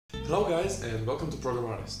Hello guys and welcome to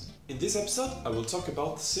ProgramArtist. In this episode I will talk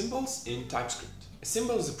about symbols in TypeScript. A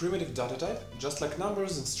symbol is a primitive data type, just like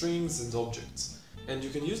numbers and strings and objects, and you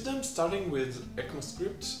can use them starting with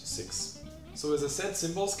ECMAScript 6. So as I said,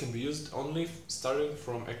 symbols can be used only starting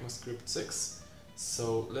from ECMAScript 6.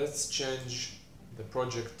 So let's change the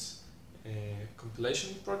project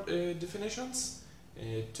compilation definitions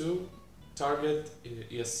to target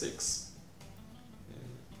ES6.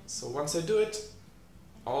 So once I do it,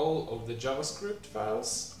 all of the JavaScript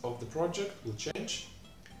files of the project will change.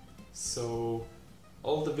 So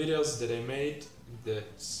all the videos that I made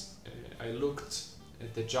that I looked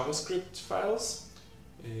at the JavaScript files,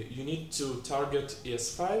 you need to target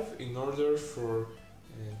ES5 in order for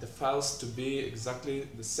the files to be exactly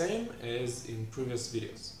the same as in previous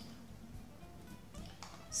videos.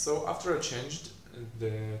 So after I changed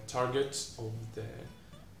the target of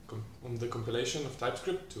the compilation of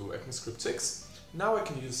TypeScript to ECMAScript 6, now I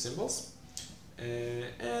can use symbols,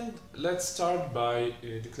 and let's start by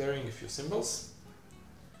declaring a few symbols.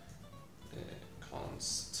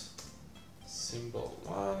 Const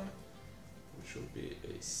symbol1, which will be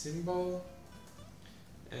a symbol,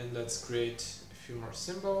 and let's create a few more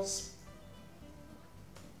symbols.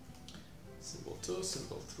 Symbol 2,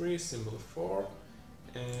 symbol 3, symbol 4,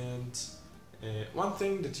 and one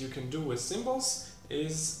thing that you can do with symbols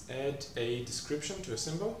is add a description to a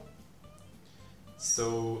symbol.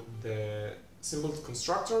 So the symbol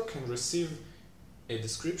constructor can receive a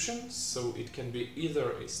description, so it can be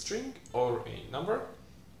either a string or a number,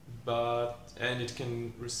 and it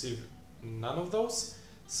can receive none of those.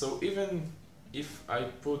 So even if I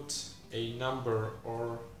put a number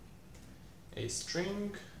or a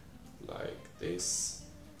string like this,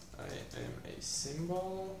 I am a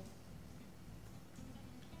symbol,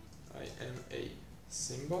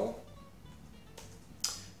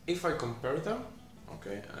 if I compare them,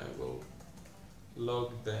 okay, I will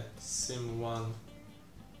log the sim1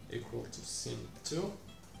 equal to sim2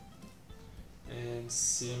 and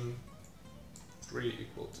sim3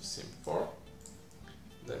 equal to sim4.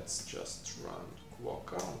 Let's just run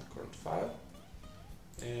Quokka on the current file.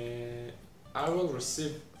 I will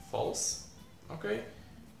receive false, okay,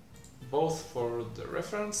 both for the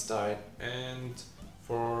reference type and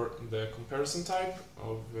for the comparison type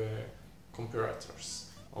of comparators,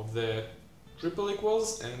 of the triple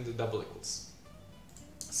equals and the double equals.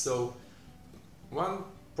 So one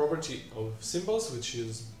property of symbols which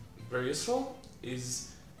is very useful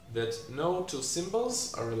is that no two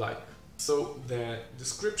symbols are alike. So the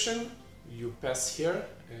description you pass here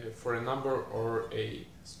for a number or a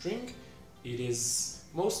string, it is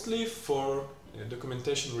mostly for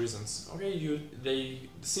documentation reasons. Okay, the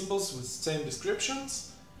symbols with same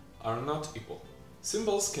descriptions are not equal.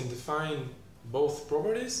 Symbols can define both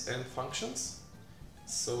properties and functions.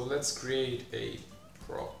 So let's create a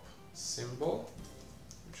prop symbol,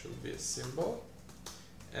 which will be a symbol,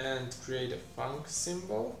 and create a func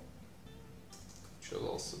symbol, which will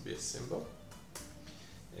also be a symbol.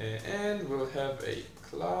 And we'll have a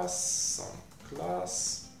class, some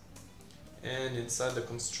class, and inside the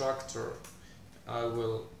constructor I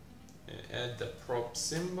will add the prop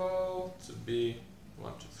symbol to be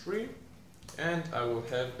 1, 2, 3, and I will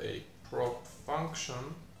have a prop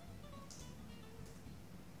function,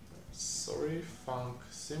 func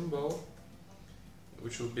symbol,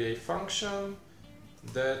 which will be a function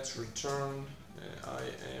that return I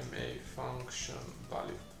am a function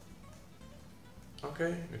value.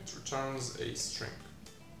 Okay, it returns a string.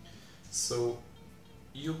 So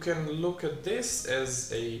you can look at this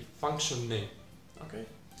as a function name. Okay,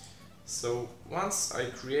 so once I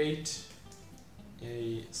create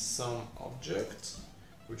a sum object,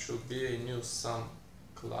 which will be a new sum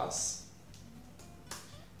class,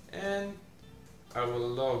 and I will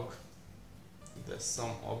log the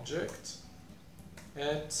sum object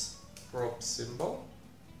at prop symbol,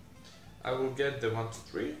 I will get the 1, 2,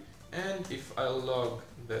 3, and if I log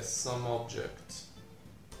the sum object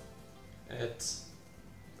at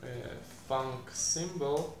func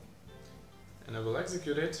symbol and I will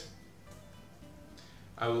execute it,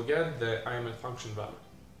 I will get the I am a function value.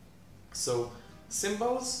 So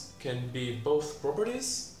symbols can be both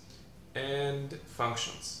properties and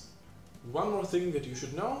functions. One more thing that you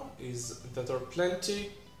should know is that there are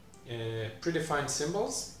plenty predefined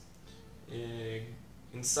symbols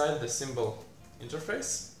inside the symbol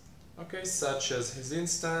interface, okay, such as his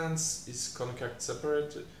instance, is concact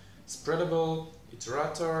separated, spreadable,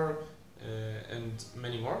 iterator, and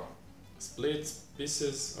many more. Splits,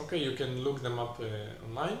 pieces, okay, you can look them up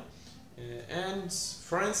online. And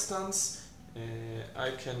for instance,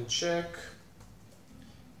 I can check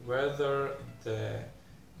whether the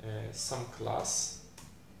some class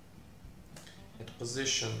at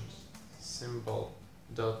position symbol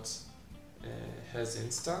dot has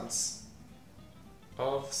instance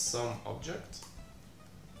of some object.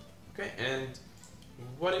 Okay, and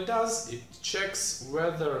what it does, it checks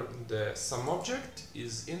whether the some object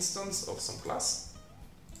is instance of some class.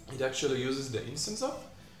 It actually uses the instance of.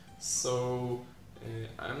 So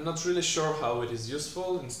I'm not really sure how it is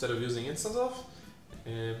useful instead of using instance of,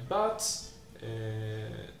 but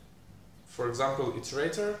for example,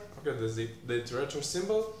 iterator. Okay, the iterator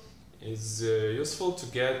symbol is useful to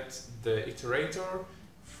get the iterator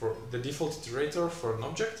for the default iterator for an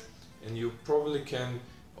object, and you probably can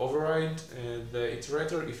override the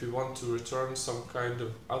iterator if you want to return some kind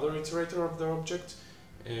of other iterator of the object.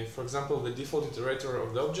 For example, the default iterator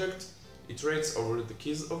of the object iterates over the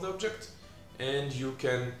keys of the object, and you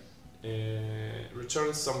can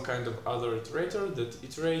return some kind of other iterator that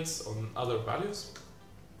iterates on other values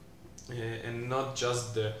and not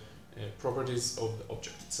just the properties of the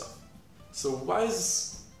object itself. So why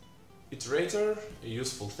is iterator a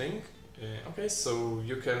useful thing? Okay, so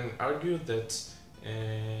you can argue that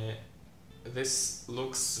this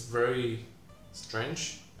looks very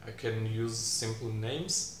strange. I can use simple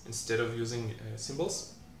names instead of using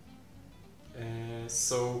symbols.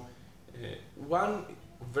 One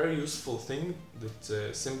very useful thing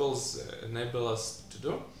that symbols enable us to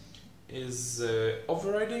do is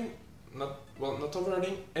overriding, not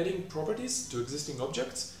overriding, adding properties to existing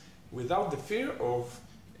objects without the fear of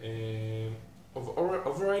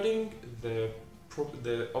overriding the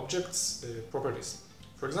object's properties.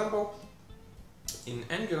 For example, in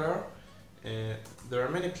Angular, there are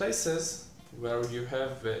many places where you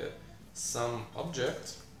have some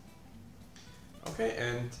object. Okay,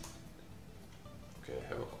 and okay,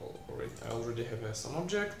 I already have some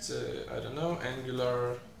object. I don't know,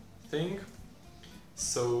 Angular thing.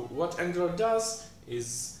 So what Angular does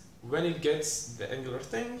is when it gets the Angular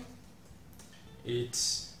thing,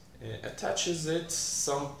 it attaches it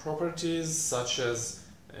some properties such as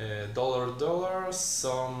 $,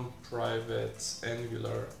 some private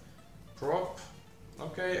Angular prop,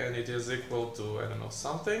 okay, and it is equal to, I don't know,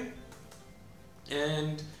 something,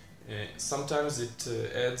 and sometimes it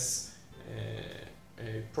adds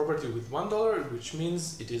a property with $1, which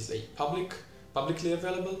means it is a publicly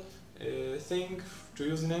available thing to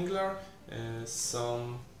use in Angular,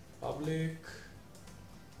 some public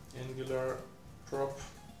Angular prop,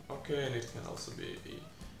 okay, and it can also be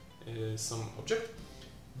some object.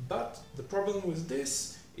 But the problem with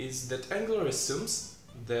this is that Angular assumes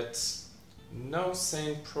that no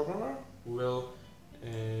sane programmer will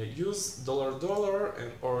use $,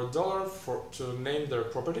 and or $, to name their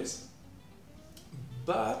properties.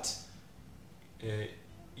 But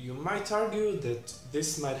you might argue that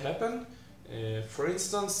this might happen. For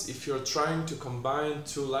instance, if you're trying to combine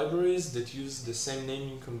two libraries that use the same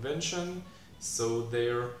naming convention, so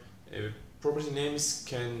their property names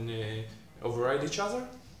can override each other.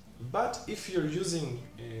 But if you're using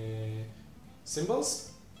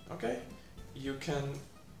symbols, okay, you can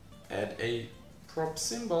add a prop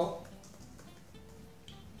symbol,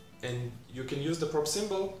 and you can use the prop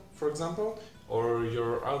symbol, for example, or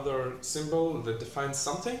your other symbol that defines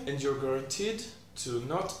something, and you're guaranteed to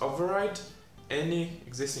not override any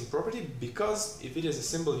existing property, because if it is a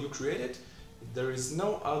symbol you created, there is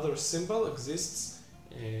no other symbol exists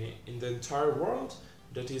in the entire world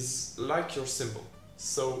that is like your symbol.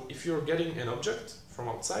 So if you're getting an object from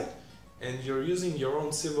outside and you're using your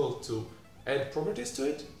own symbol to add properties to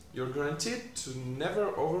it, you're guaranteed to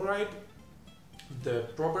never override the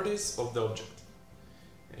properties of the object.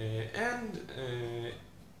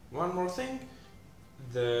 One more thing,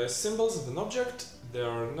 the symbols of an object, they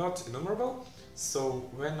are not enumerable. So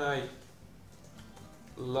when I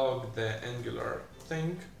log the Angular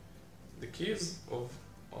thing, the keys of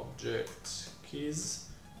object, keys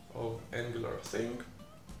of Angular thing,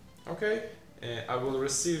 okay, I will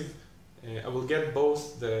receive, I will get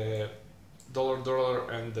both the $,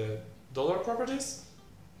 and the $, properties,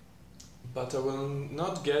 but I will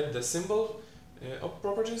not get the symbol of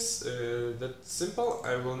properties. That simple,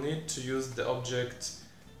 I will need to use the object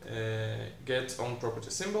get on property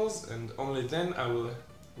symbols, and only then I will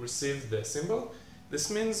receive the symbol. This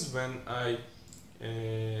means when I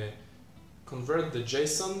convert the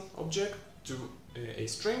JSON object to a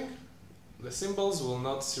string, the symbols will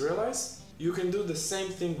not serialize. You can do the same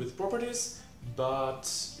thing with properties,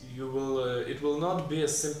 but it will not be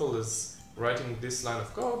as simple as writing this line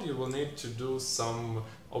of code. You will need to do some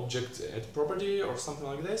object add property or something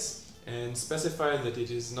like this, and specify that it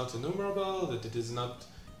is not enumerable, that it is not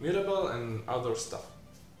mutable, and other stuff.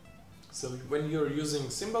 So when you're using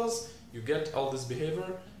symbols, you get all this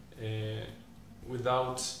behavior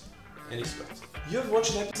without any sweat. You have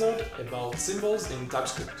watched an episode about symbols in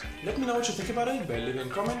TypeScript. Let me know what you think about it by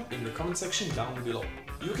leaving a comment in the comment section down below.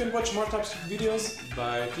 You can watch more TypeScript videos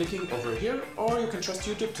by clicking over here, or you can trust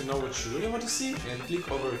YouTube to know what you really want to see and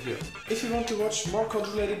click over here. If you want to watch more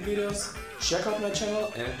code-related videos, check out my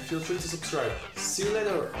channel and feel free to subscribe. See you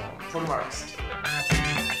later on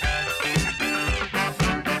ProgramArtist.